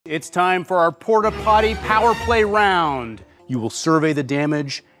It's time for our Porta Potty Power Play round. You will survey the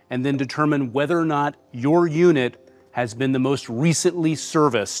damage and then determine whether or not your unit has been the most recently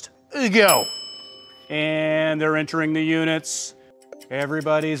serviced. Go. And they're entering the units.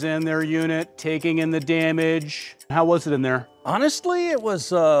 Everybody's in their unit, taking in the damage. How was it in there? Honestly, it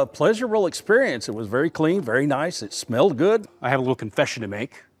was a pleasurable experience. It was very clean, very nice. It smelled good. I have a little confession to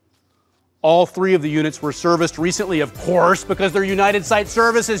make. All 3 of the units were serviced recently, of course, because they're United Site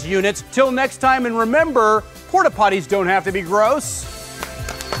Services units. Till next time, and remember, porta potties don't have to be gross.